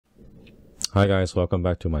Hi guys, welcome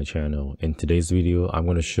back to my channel. In today's video, I'm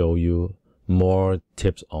going to show you more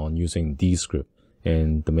tips on using Descript.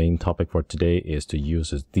 And the main topic for today is to use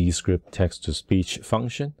this Descript text-to-speech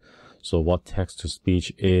function. So what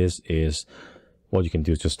text-to-speech is what you can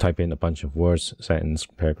do is just type in a bunch of words, sentence,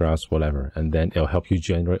 paragraphs, whatever, and then it'll help you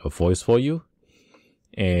generate a voice for you.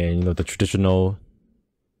 And the traditional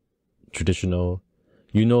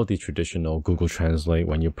Google Translate,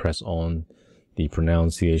 when you press on the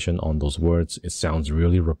pronunciation on those words, it sounds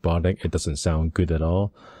really robotic. It doesn't sound good at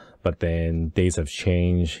all. But then days have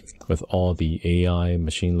changed with all the AI,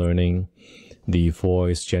 machine learning. The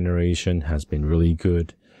voice generation has been really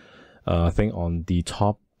good. I think on the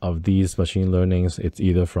top of these machine learnings, it's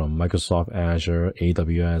either from Microsoft Azure,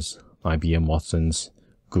 AWS, IBM Watson's,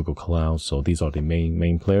 Google Cloud. So these are the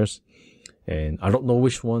main players. And I don't know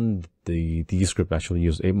which one the Descript actually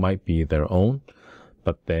use. It might be their own,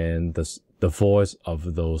 but then the voice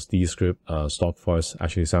of those Descript stock voice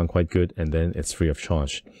actually sound quite good, and then it's free of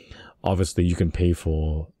charge. Obviously, you can pay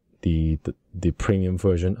for the premium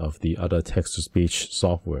version of the other text-to-speech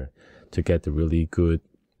software to get the really good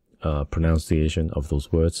pronunciation of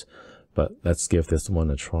those words. But let's give this one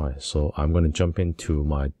a try. So I'm going to jump into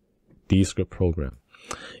my Descript program.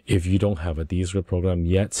 If you don't have a Descript program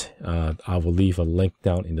yet, I will leave a link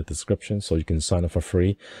down in the description so you can sign up for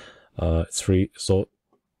free. It's free. So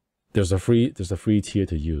there's a free tier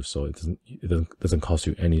to use, so it doesn't cost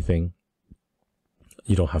you anything.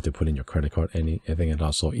 You don't have to put in your credit card, anything at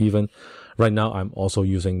all. So even right now, I'm also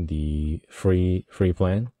using the free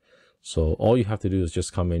plan. So all you have to do is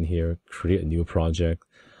just come in here, create a new project.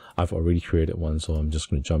 I've already created one, so I'm just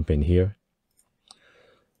going to jump in here.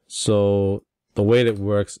 So the way that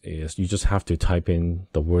works is you just have to type in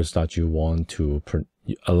the words that you want to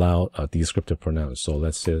allow a Descript to pronounce. So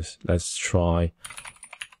let's try.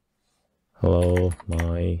 Hello,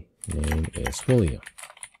 my name is William.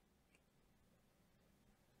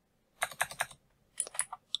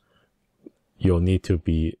 You'll need to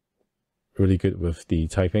be really good with the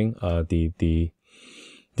typing, the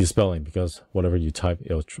spelling, because whatever you type,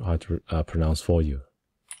 it'll try to pronounce for you.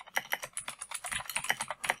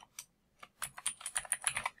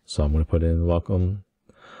 So I'm going to put in welcome,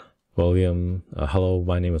 William. Hello,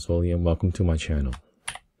 my name is William. Welcome to my channel.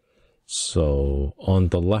 So on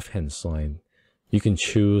the left-hand side, you can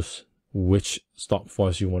choose which stock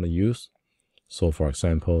voice you want to use. So for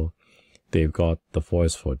example, they've got the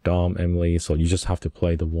voice for Dom, Emily. So you just have to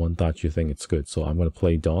play the one that you think it's good. So I'm going to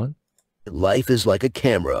play Dawn. Life is like a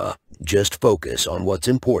camera. Just focus on what's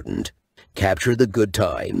important. Capture the good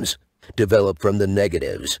times. Develop from the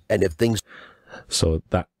negatives. And if things... So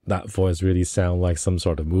that voice really sounds like some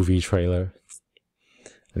sort of movie trailer.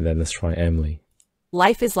 And then let's try Emily.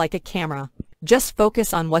 Life is like a camera. Just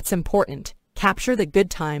focus on what's important. Capture the good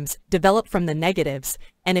times, develop from the negatives,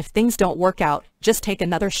 and if things don't work out, just take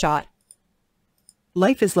another shot.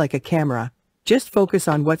 Life is like a camera. Just focus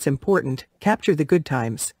on what's important, capture the good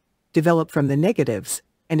times, develop from the negatives,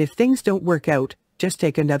 and if things don't work out, just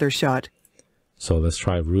take another shot. So let's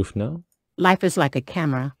try Ruth now. Life is like a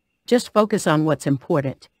camera. Just focus on what's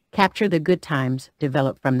important, capture the good times,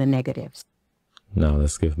 develop from the negatives. Now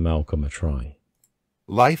let's give Malcolm a try.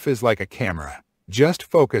 Life is like a camera. Just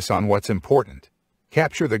focus on what's important.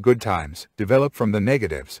 Capture the good times, develop from the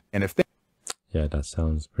negatives, and if Yeah, that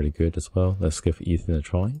sounds pretty good as well. Let's give Ethan a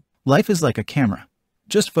try. Life is like a camera.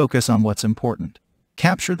 Just focus on what's important.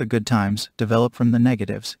 Capture the good times, develop from the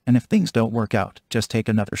negatives, and if things don't work out, just take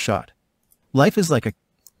another shot. Life is like a...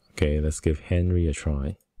 Okay, let's give Henry a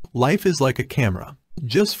try. Life is like a camera.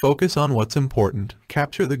 Just focus on what's important,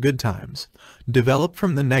 capture the good times, develop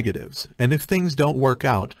from the negatives, and if things don't work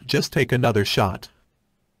out, just take another shot.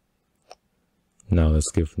 Now let's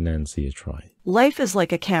give Nancy a try. Life is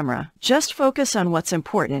like a camera. Just focus on what's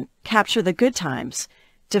important, capture the good times,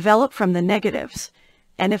 develop from the negatives,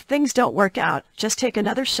 and if things don't work out, just take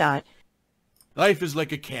another shot. Life is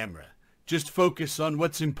like a camera. Just focus on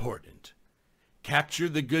what's important, capture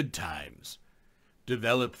the good times,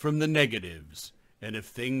 develop from the negatives, and if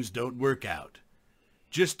things don't work out,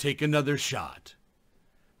 just take another shot.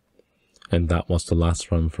 And that was the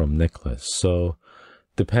last one from Nicholas. So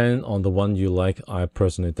depending on the one you like, I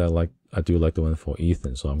personally I do like the one for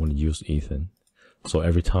Ethan, so I'm going to use Ethan. So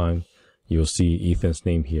every time you'll see Ethan's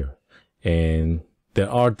name here. And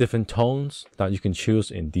there are different tones that you can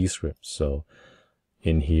choose in Descript. So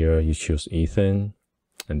in here you choose Ethan,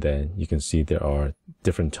 and then you can see there are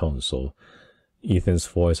different tones. So Ethan's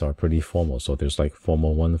voice are pretty formal. So there's like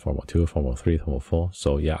formal 1, formal 2, formal 3, formal 4.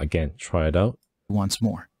 So yeah, again, try it out. Once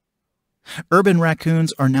more. Urban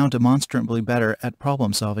raccoons are now demonstrably better at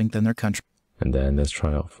problem solving than their country. And then let's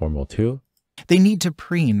try out formal 2. They need to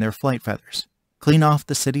preen their flight feathers, clean off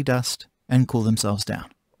the city dust, and cool themselves down.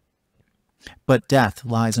 But death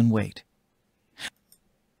lies in wait.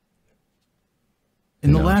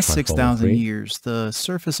 In the last 6,000 years, the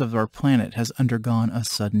surface of our planet has undergone a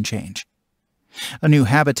sudden change. A new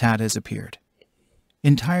habitat has appeared,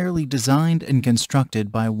 entirely designed and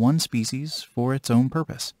constructed by one species for its own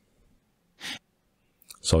purpose.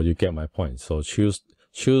 So you get my point. So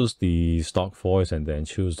choose the stock voice and then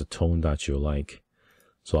choose the tone that you like.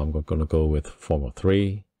 So I'm going to go with Formula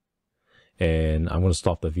 3. And I'm going to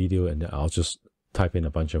stop the video and I'll just type in a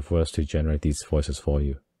bunch of words to generate these voices for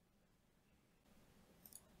you.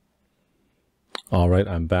 Alright,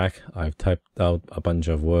 I'm back. I've typed out a bunch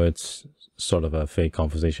of words, sort of a fake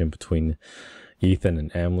conversation between Ethan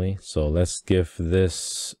and Emily. So let's give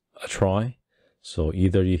this a try. So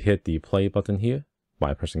either you hit the play button here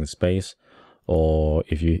by pressing space, or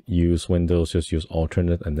if you use Windows, just use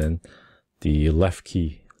alternate and then the left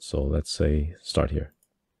key. So let's say start here.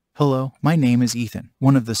 Hello, my name is Ethan,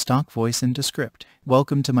 one of the stock voice in Descript.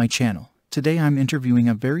 Welcome to my channel. Today I'm interviewing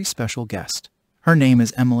a very special guest. Her name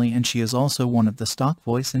is Emily and she is also one of the stock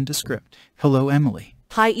voice in Descript. Hello, Emily.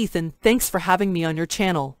 Hi, Ethan. Thanks for having me on your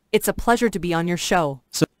channel. It's a pleasure to be on your show.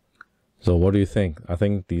 So what do you think? I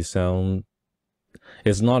think the sound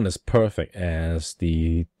is not as perfect as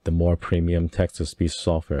the more premium text-to-speech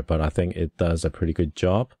software, but I think it does a pretty good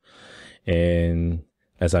job. And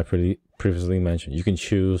as I previously mentioned, you can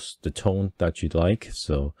choose the tone that you'd like.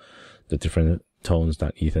 So the different tones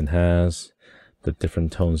that Ethan has, the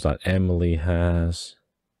different tones that Emily has.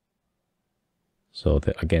 So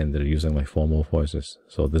again, they're using like formal voices.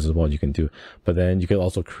 So this is what you can do. But then you can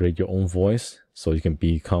also create your own voice. So you can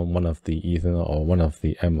become one of the Ethan or one of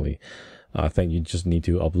the Emily. I think you just need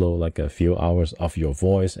to upload like a few hours of your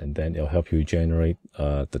voice and then it'll help you generate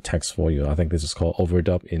the text for you. I think this is called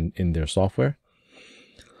overdub in their software.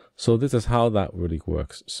 So this is how that really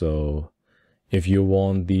works. So if you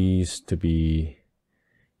want these to be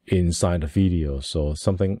inside a video, so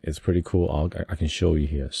something is pretty cool, I can show you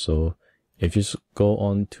here. So if you just go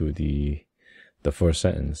on to the first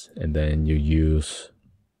sentence and then you use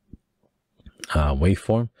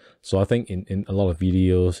waveform. So I think in a lot of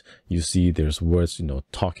videos you see there's words,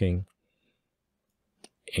 talking,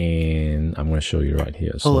 and I'm going to show you right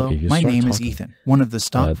here. Hello, so if you my name talking, is Ethan, one of the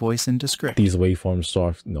stock voice in Descript. These waveforms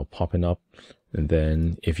start popping up, and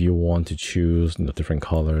then if you want to choose different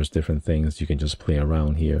colors, different things, you can just play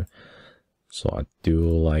around here. So I do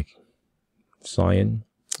like cyan,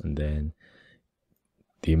 and then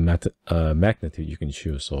the magnitude you can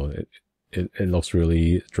choose. So it looks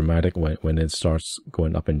really dramatic when it starts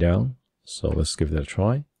going up and down. So let's give it a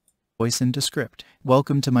try. Voice in Descript.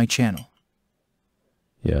 Welcome to my channel.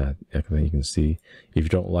 Yeah, you can see if you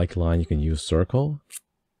don't like line, you can use circle.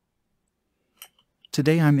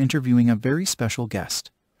 Today I'm interviewing a very special guest.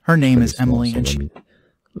 Her name is Emily, and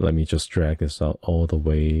let me just drag this out all the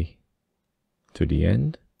way to the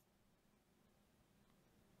end.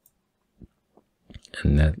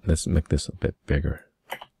 And then let's make this a bit bigger.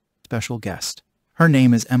 Special guest. Her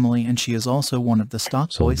name is Emily and she is also one of the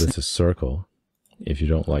stock voice. So this is circle. If you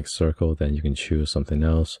don't like circle, then you can choose something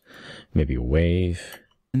else. Maybe wave.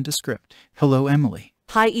 In Descript. Hello, Emily.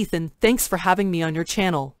 Hi, Ethan. Thanks for having me on your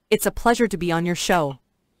channel. It's a pleasure to be on your show.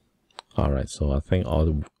 Alright, so I think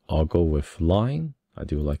I'll go with line. I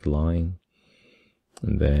do like line.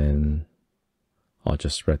 And then I'll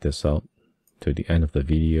just spread this out to the end of the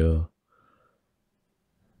video.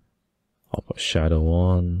 I'll put shadow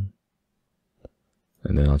on.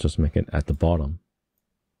 And then I'll just make it at the bottom.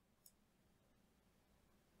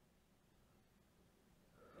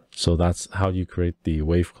 So that's how you create the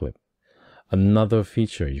wave clip. Another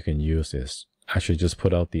feature you can use is actually just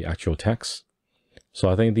put out the actual text. So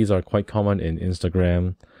I think these are quite common in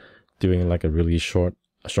Instagram, doing like a really short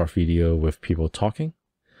video with people talking.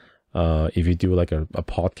 If you do like a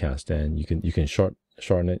podcast, then you can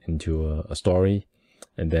shorten it into a story,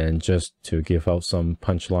 and then just to give out some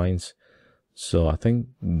punchlines. So I think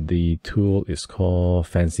the tool is called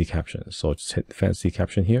Fancy Caption. So just hit Fancy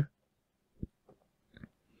Caption here.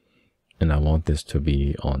 And I want this to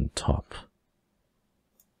be on top.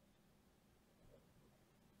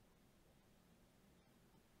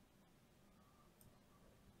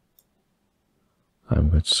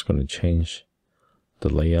 I'm just going to change the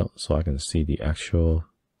layout so I can see the actual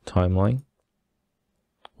timeline.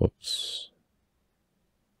 Whoops.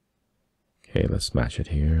 Okay, let's match it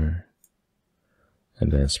here.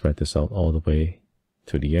 And then spread this out all the way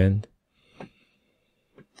to the end.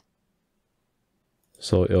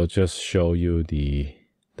 So it'll just show you the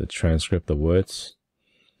transcript, the words,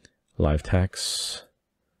 live text,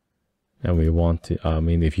 And we want to,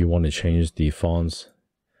 if you want to change the fonts,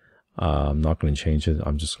 I'm not going to change it.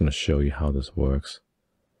 I'm just going to show you how this works.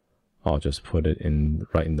 I'll just put it in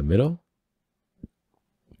right in the middle.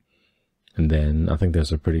 And then I think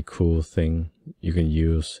there's a pretty cool thing you can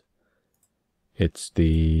use. It's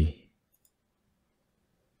the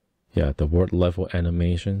word level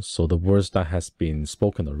animation. So the words that has been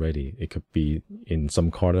spoken already, it could be in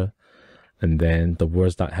some color. And then the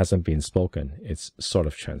words that hasn't been spoken, it's sort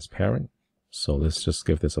of transparent. So let's just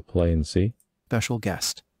give this a play and see. Special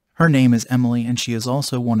guest. Her name is Emily, and she is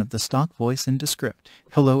also one of the stock voice in Descript.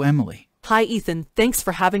 Hello, Emily. Hi, Ethan. Thanks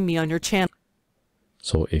for having me on your channel.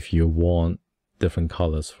 So if you want different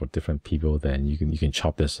colors for different people, then you can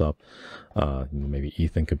chop this up. Maybe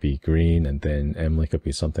Ethan could be green, and then Emily could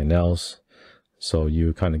be something else. So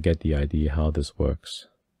you kind of get the idea how this works.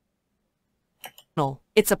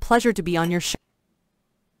 It's a pleasure to be on your show.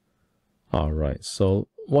 All right. So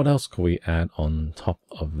what else could we add on top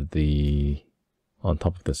of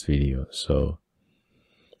this video? So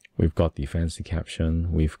we've got the fancy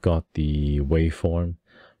caption. We've got the waveform.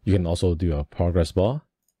 You can also do a progress bar.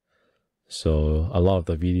 So a lot of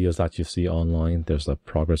the videos that you see online, there's a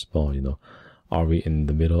progress bar, Are we in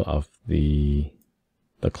the middle of the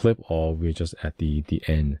clip, or we're just at the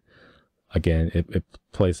end? Again, it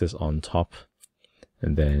places on top.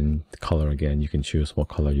 And then the color, again, you can choose what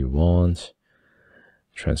color you want.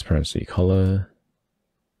 Transparency color.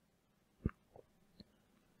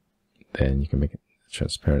 Then you can make it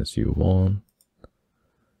transparency you want.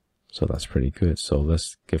 So that's pretty good. So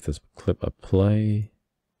let's give this clip a play.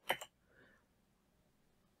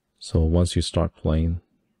 So once you start playing,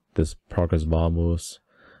 this progress bar moves.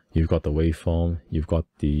 You've got the waveform. You've got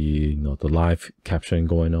the the live caption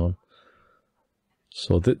going on.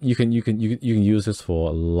 So that you can use this for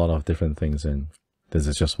a lot of different things, and this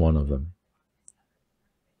is just one of them.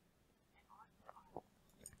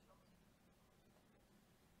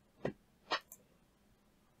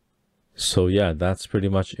 So yeah, that's pretty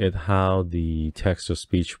much it, how the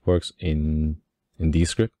text-to-speech works in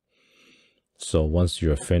Descript. So once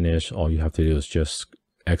you're finished, all you have to do is just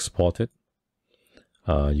export it.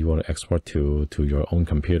 You want to export to your own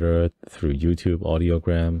computer through YouTube,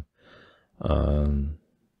 Audiogram.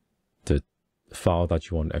 The file that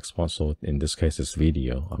you want to export, so in this case it's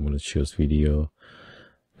video. I'm going to choose video,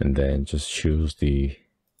 and then just choose the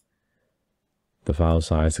file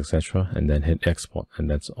size, etc., and then hit export, and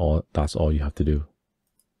that's all you have to do.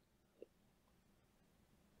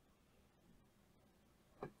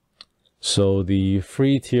 So the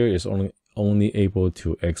free tier is only able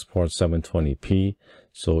to export 720p.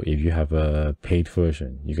 So if you have a paid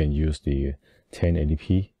version, you can use the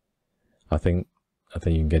 1080p. I think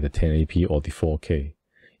you can get the 1080p or the 4K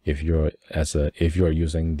if you're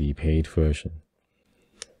using the paid version.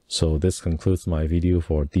 So this concludes my video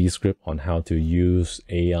for Descript on how to use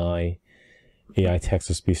AI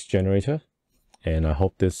text-to-speech generator, and I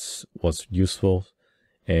hope this was useful.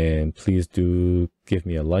 And please do give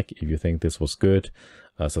me a like if you think this was good.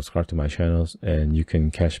 Subscribe to my channels, and you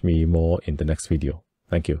can catch me more in the next video.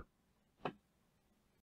 Thank you.